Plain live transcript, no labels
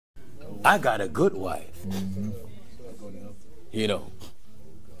I got a good wife. You know,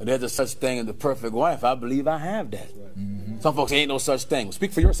 there's a such thing as the perfect wife. I believe I have that. Some folks say ain't no such thing. Well,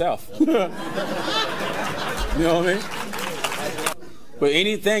 speak for yourself. You know what I mean? But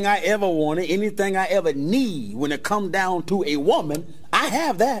anything I ever wanted, anything I ever need, when it come down to a woman, I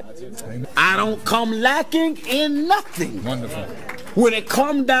have that. I don't come lacking in nothing. Wonderful. When it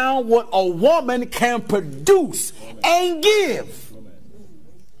come down what a woman can produce and give.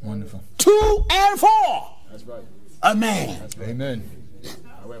 Wonderful. To and for a man. Amen.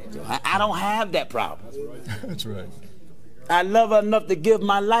 I don't have that problem. That's right. I love her enough to give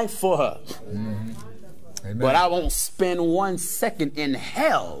my life for her. Amen. But I won't spend 1 second in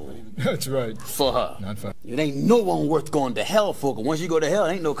hell. That's right. For her. Not fun. It ain't no one worth going to hell for. Cause once you go to hell,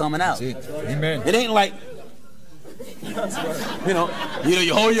 ain't no coming out. That's it. Amen. It ain't like, you know,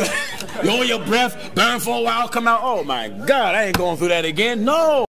 you hold your breath, burn for a while, come out. Oh my God, I ain't going through that again. No.